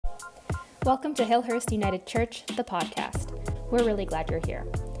Welcome to Hillhurst United Church, the podcast. We're really glad you're here.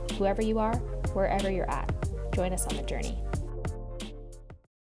 Whoever you are, wherever you're at, join us on the journey.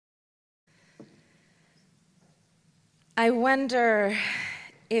 I wonder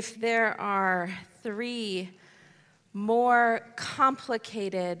if there are three more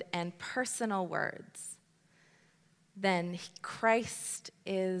complicated and personal words than Christ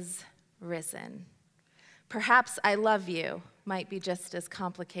is risen. Perhaps I love you might be just as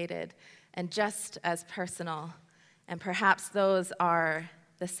complicated and just as personal, and perhaps those are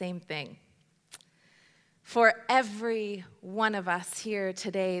the same thing. For every one of us here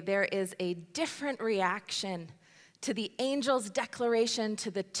today, there is a different reaction to the angel's declaration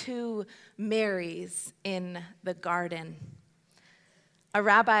to the two Marys in the garden. A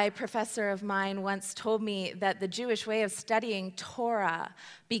rabbi professor of mine once told me that the Jewish way of studying Torah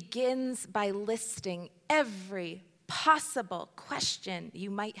begins by listing every possible question you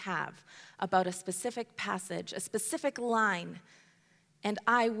might have about a specific passage, a specific line. And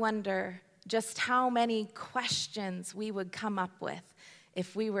I wonder just how many questions we would come up with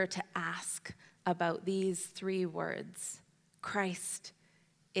if we were to ask about these three words: Christ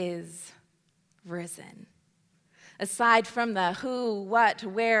is risen. Aside from the who, what,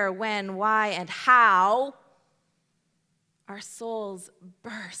 where, when, why, and how, our souls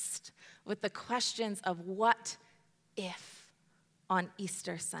burst with the questions of what if on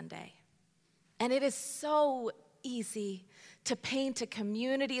Easter Sunday. And it is so easy to paint a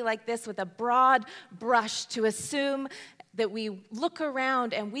community like this with a broad brush, to assume that we look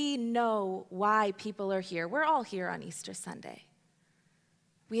around and we know why people are here. We're all here on Easter Sunday.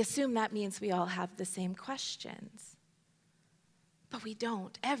 We assume that means we all have the same questions. But we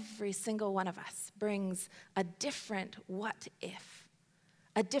don't. Every single one of us brings a different what if,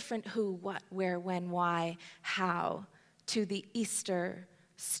 a different who, what, where, when, why, how to the Easter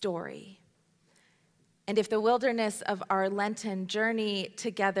story. And if the wilderness of our Lenten journey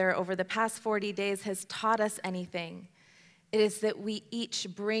together over the past 40 days has taught us anything, it is that we each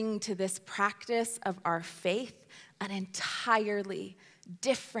bring to this practice of our faith an entirely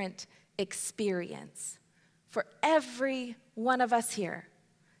different experience. For every one of us here,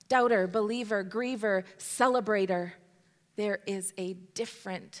 doubter, believer, griever, celebrator, there is a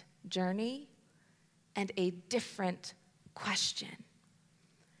different journey and a different question.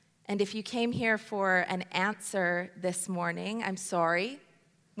 And if you came here for an answer this morning, I'm sorry,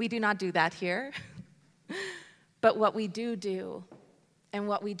 we do not do that here. But what we do, and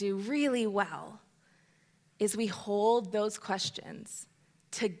what we do really well, is we hold those questions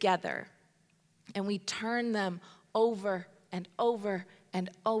together and we turn them over and over and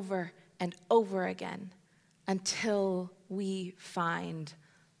over and over again until we find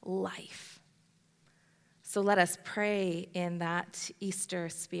life. So let us pray in that Easter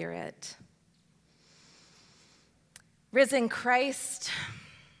spirit. Risen Christ,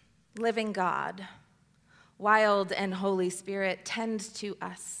 living God, wild and Holy Spirit, tend to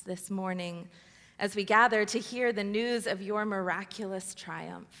us this morning as we gather to hear the news of your miraculous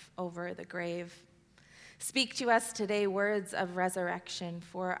triumph over the grave. Speak to us today words of resurrection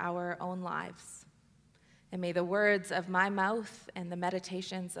for our own lives. And may the words of my mouth and the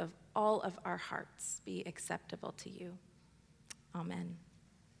meditations of all of our hearts be acceptable to you. Amen.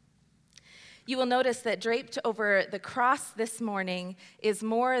 You will notice that draped over the cross this morning is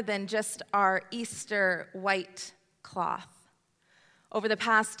more than just our Easter white cloth. Over the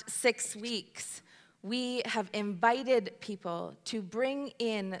past 6 weeks, we have invited people to bring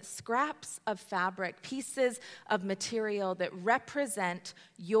in scraps of fabric, pieces of material that represent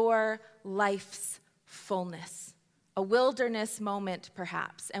your life's fullness, a wilderness moment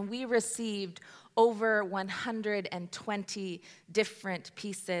perhaps, and we received over 120 different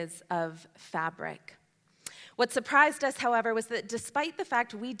pieces of fabric. What surprised us, however, was that despite the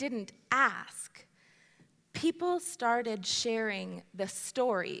fact we didn't ask, people started sharing the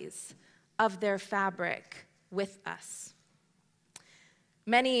stories of their fabric with us.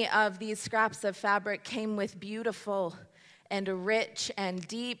 Many of these scraps of fabric came with beautiful and rich and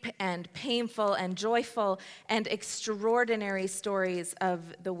deep and painful and joyful and extraordinary stories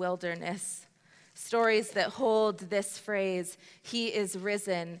of the wilderness. Stories that hold this phrase, "He is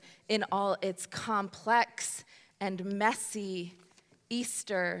risen," in all its complex and messy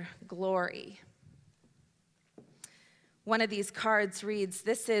Easter glory. One of these cards reads,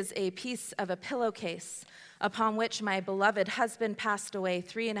 "This is a piece of a pillowcase upon which my beloved husband passed away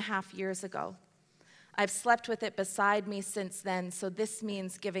 3.5 years ago. I've slept with it beside me since then, so this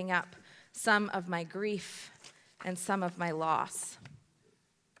means giving up some of my grief and some of my loss."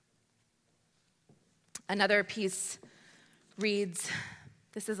 Another piece reads,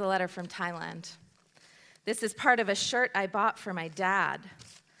 This is a letter from Thailand. This is part of a shirt I bought for my dad.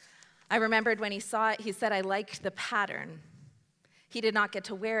 I remembered when he saw it, he said I liked the pattern. He did not get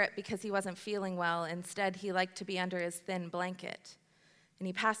to wear it because he wasn't feeling well. Instead, he liked to be under his thin blanket. And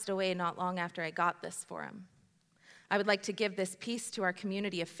he passed away not long after I got this for him. I would like to give this piece to our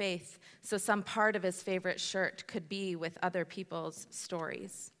community of faith so some part of his favorite shirt could be with other people's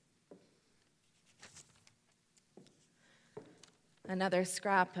stories. Another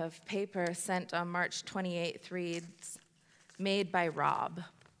scrap of paper sent on March 28th reads, "Made by Rob,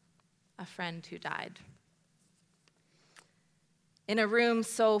 a friend who died." In a room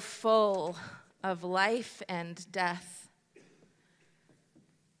so full of life and death,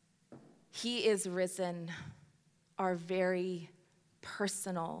 he is risen, are very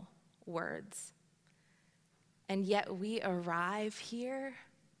personal words. And yet we arrive here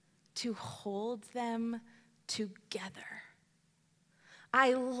to hold them together.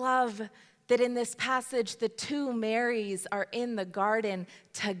 I love that in this passage, the two Marys are in the garden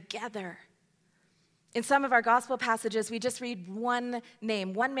together. In some of our gospel passages, we just read one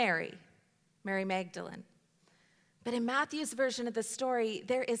name, one Mary, Mary Magdalene. But in Matthew's version of the story,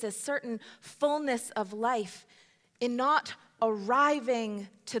 there is a certain fullness of life in not arriving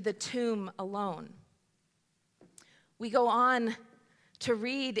to the tomb alone. We go on to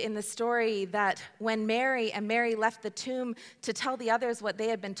read in the story that when Mary left the tomb to tell the others what they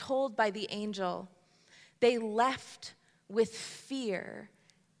had been told by the angel, they left with fear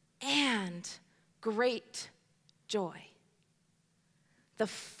and great joy. The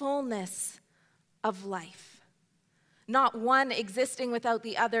fullness of life. Not one existing without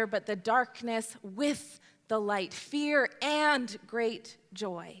the other, but the darkness with the light. Fear and great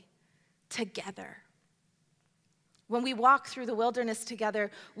joy together. When we walk through the wilderness together,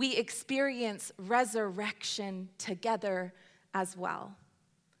 we experience resurrection together as well.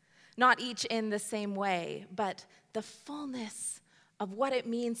 Not each in the same way, but the fullness of what it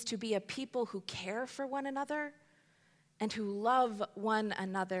means to be a people who care for one another and who love one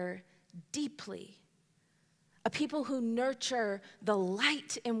another deeply. A people who nurture the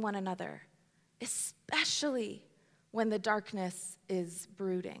light in one another, especially when the darkness is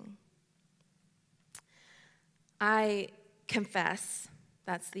brooding. I confess,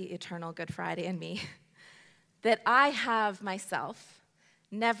 that's the eternal Good Friday in me, that I have myself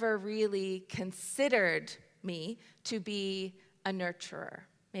never really considered me to be a nurturer.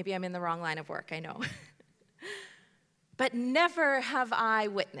 Maybe I'm in the wrong line of work, I know. But never have I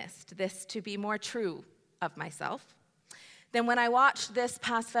witnessed this to be more true of myself than when I watched this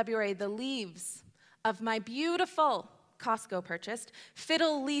past February the leaves of my beautiful Costco purchased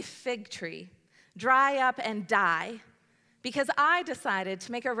fiddle leaf fig tree dry up and die because I decided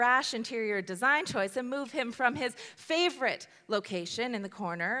to make a rash interior design choice and move him from his favorite location in the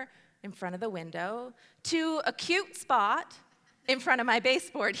corner in front of the window to a cute spot in front of my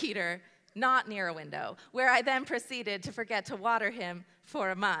baseboard heater, not near a window, where I then proceeded to forget to water him for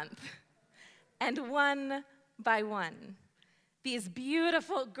a month. And one by one, these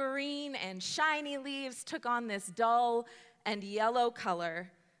beautiful green and shiny leaves took on this dull and yellow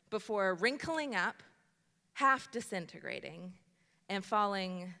color before wrinkling up, half disintegrating, and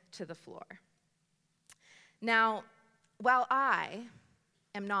falling to the floor. Now, while I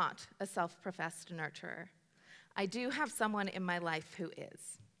am not a self-professed nurturer, I do have someone in my life who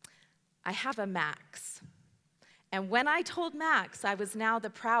is. I have a Max. And when I told Max I was now the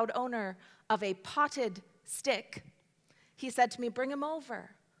proud owner of a potted stick, he said to me, "Bring him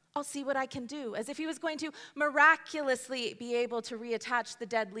over. I'll see what I can do," as if he was going to miraculously be able to reattach the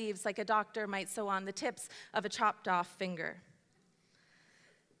dead leaves like a doctor might sew on the tips of a chopped off finger.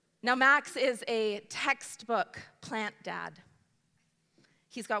 Now, Max is a textbook plant dad.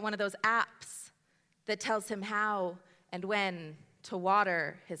 He's got one of those apps that tells him how and when to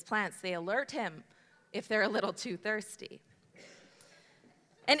water his plants. They alert him if they're a little too thirsty.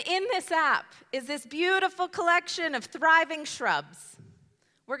 And in this app is this beautiful collection of thriving shrubs.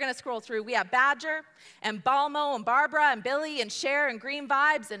 We're going to scroll through. We have Badger and Balmo and Barbara and Billy and Cher and Green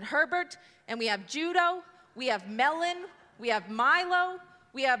Vibes and Herbert. And we have Judo. We have Melon. We have Milo.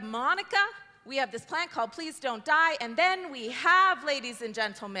 We have Monica. We have this plant called Please Don't Die. And then we have, ladies and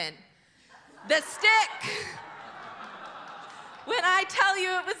gentlemen, the stick. When I tell you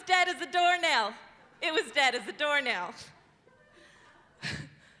it was dead as a doornail, it was dead as a doornail.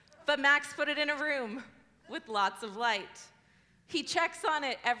 But Max put it in a room with lots of light. He checks on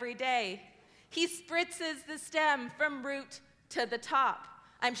it every day. He spritzes the stem from root to the top.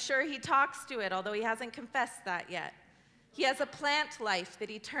 I'm sure he talks to it, although he hasn't confessed that yet. He has a plant light that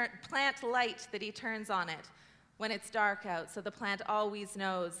he turns on it when it's dark out, so the plant always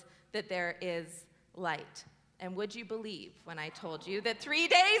knows that there is light. And would you believe when I told you that 3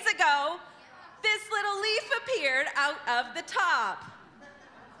 days ago, this little leaf appeared out of the top?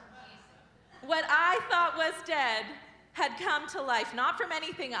 What I thought was dead had come to life, not from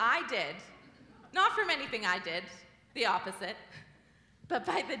anything I did, the opposite, but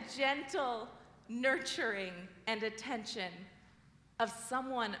by the gentle nurturing and attention of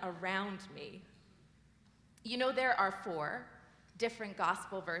someone around me. You know, there are 4 different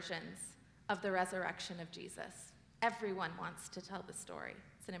gospel versions of the resurrection of Jesus. Everyone wants to tell the story.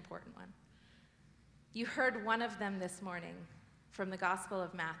 It's an important one. You heard one of them this morning from the Gospel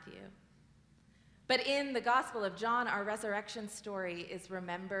of Matthew. But in the Gospel of John, our resurrection story is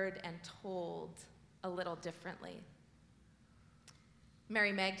remembered and told a little differently.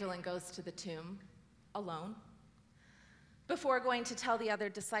 Mary Magdalene goes to the tomb alone before going to tell the other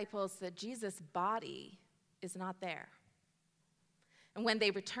disciples that Jesus' body is not there. And when they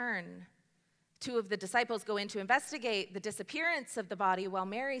return, 2 of the disciples go in to investigate the disappearance of the body while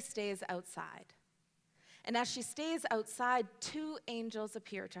Mary stays outside. And as she stays outside, 2 angels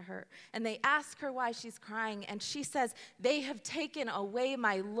appear to her, and they ask her why she's crying, and she says, "They have taken away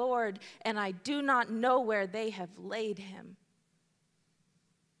my Lord, and I do not know where they have laid him."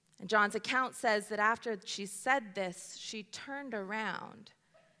 And John's account says that after she said this, she turned around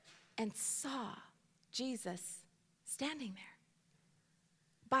and saw Jesus standing there.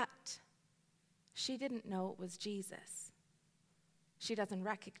 But she didn't know it was Jesus. She doesn't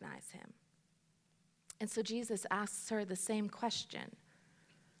recognize him. And so Jesus asks her the same question.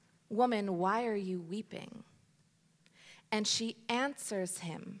 "Woman, why are you weeping?" And she answers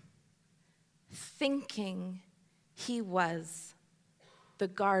him, thinking he was the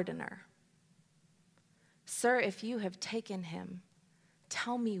gardener. "Sir, if you have taken him,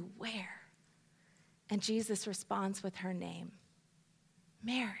 tell me where." And Jesus responds with her name,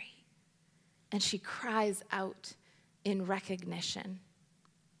 Mary. And she cries out in recognition.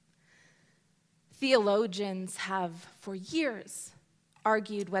 Theologians have for years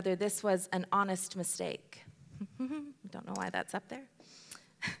argued whether this was an honest mistake. Don't know why that's up there.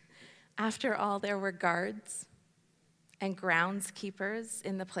 After all, there were guards and groundskeepers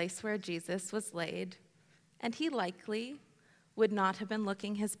in the place where Jesus was laid, and he likely would not have been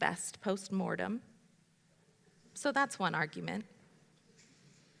looking his best post-mortem. So that's one argument.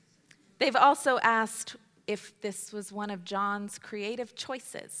 They've also asked if this was one of John's creative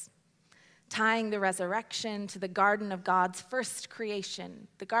choices, tying the resurrection to the garden of God's first creation,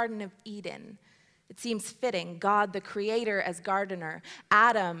 the Garden of Eden. It seems fitting, God the creator as gardener,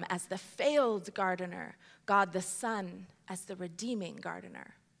 Adam as the failed gardener, God the Son as the redeeming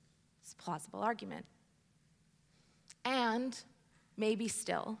gardener. It's a plausible argument. And maybe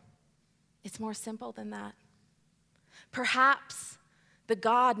still, it's more simple than that. Perhaps the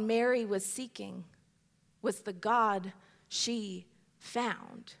God Mary was seeking was the God she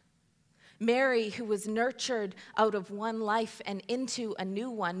found. Mary, who was nurtured out of one life and into a new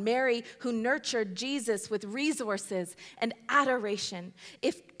one. Mary, who nurtured Jesus with resources and adoration.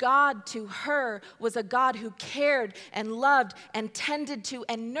 If God to her was a God who cared and loved and tended to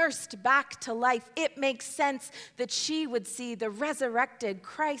and nursed back to life, it makes sense that she would see the resurrected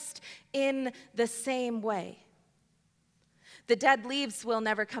Christ in the same way. The dead leaves will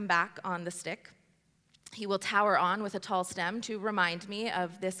never come back on the stick. He will tower on with a tall stem to remind me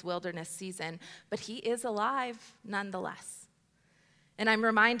of this wilderness season, but he is alive nonetheless. And I'm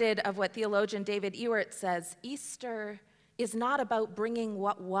reminded of what theologian David Ewert says, Easter is not about bringing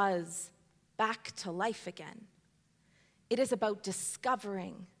what was back to life again. It is about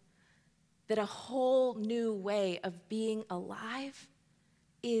discovering that a whole new way of being alive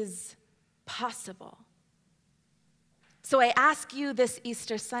is possible. So I ask you this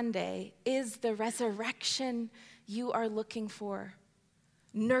Easter Sunday, is the resurrection you are looking for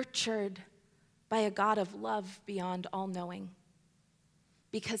nurtured by a God of love beyond all knowing?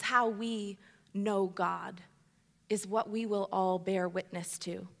 Because how we know God is what we will all bear witness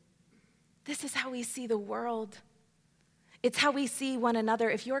to. This is how we see the world. It's how we see one another.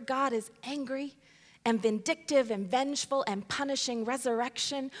 If your God is angry and vindictive and vengeful and punishing,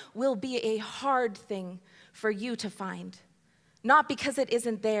 resurrection will be a hard thing for you to find. Not because it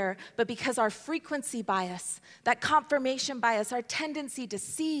isn't there, but because our frequency bias, that confirmation bias, our tendency to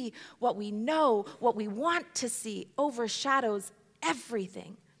see what we know, what we want to see, overshadows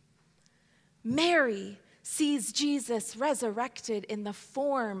everything. Mary sees Jesus resurrected in the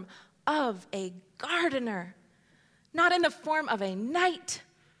form of a gardener, not in the form of a knight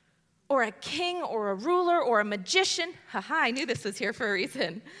or a king or a ruler or a magician. I knew this was here for a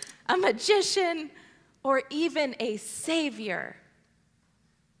reason. A magician or even a savior.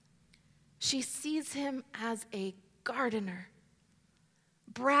 She sees him as a gardener,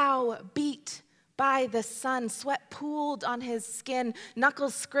 brow beat by the sun, sweat pooled on his skin,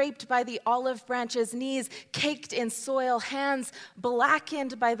 knuckles scraped by the olive branches, knees caked in soil, hands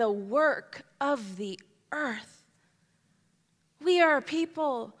blackened by the work of the earth. We are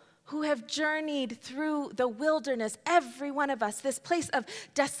people who have journeyed through the wilderness, every one of us, this place of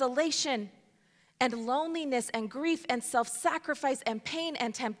desolation and loneliness and grief and self-sacrifice and pain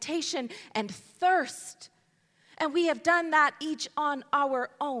and temptation and thirst. And we have done that each on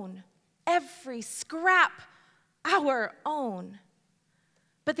our own. Every scrap our own.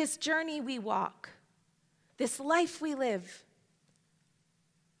 But this journey we walk, this life we live,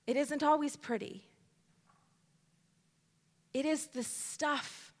 it isn't always pretty. It is the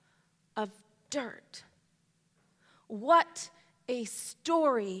stuff of dirt. What a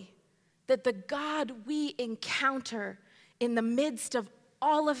story that the God we encounter in the midst of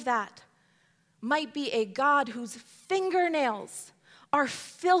all of that might be a God whose fingernails are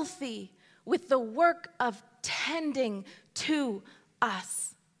filthy with the work of tending to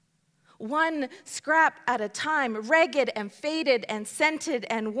us. One scrap at a time, ragged and faded and scented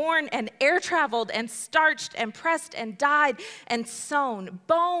and worn and air-traveled and starched and pressed and dyed and sewn,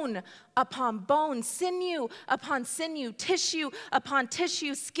 bone upon bone, sinew upon sinew, tissue upon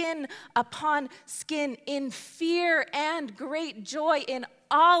tissue, skin upon skin, in fear and great joy in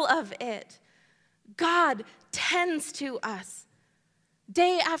all of it. God tends to us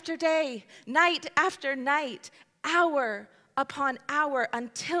day after day, night after night, hour upon hour,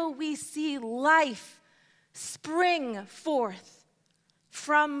 until we see life spring forth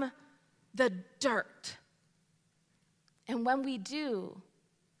from the dirt. And when we do,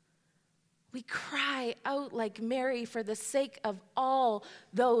 we cry out like Mary for the sake of all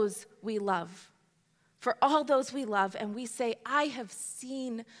those we love. For all those we love, and we say, I have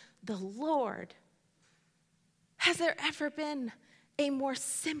seen the Lord. Has there ever been a more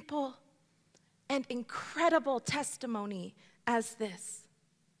simple and incredible testimony as this?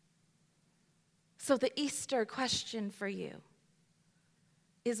 So the Easter question for you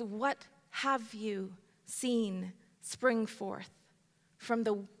is, what have you seen spring forth from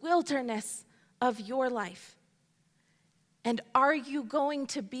the wilderness of your life? And are you going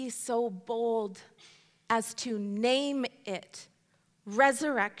to be so bold as to name it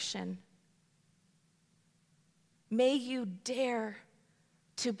resurrection? May you dare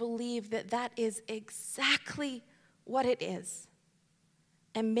to believe that that is exactly what it is.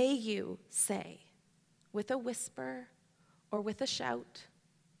 And may you say, with a whisper or with a shout,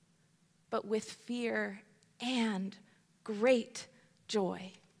 but with fear and great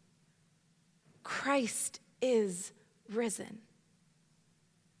joy, Christ is risen.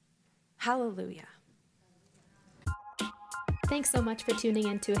 Hallelujah. Thanks so much for tuning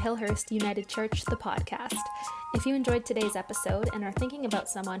in to Hillhurst United Church, the podcast. If you enjoyed today's episode and are thinking about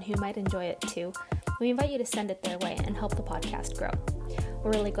someone who might enjoy it too, we invite you to send it their way and help the podcast grow.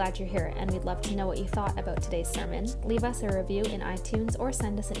 We're really glad you're here, and we'd love to know what you thought about today's sermon. Leave us a review in iTunes or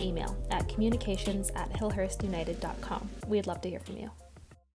send us an email at communications@hillhurstunited.com. We'd love to hear from you.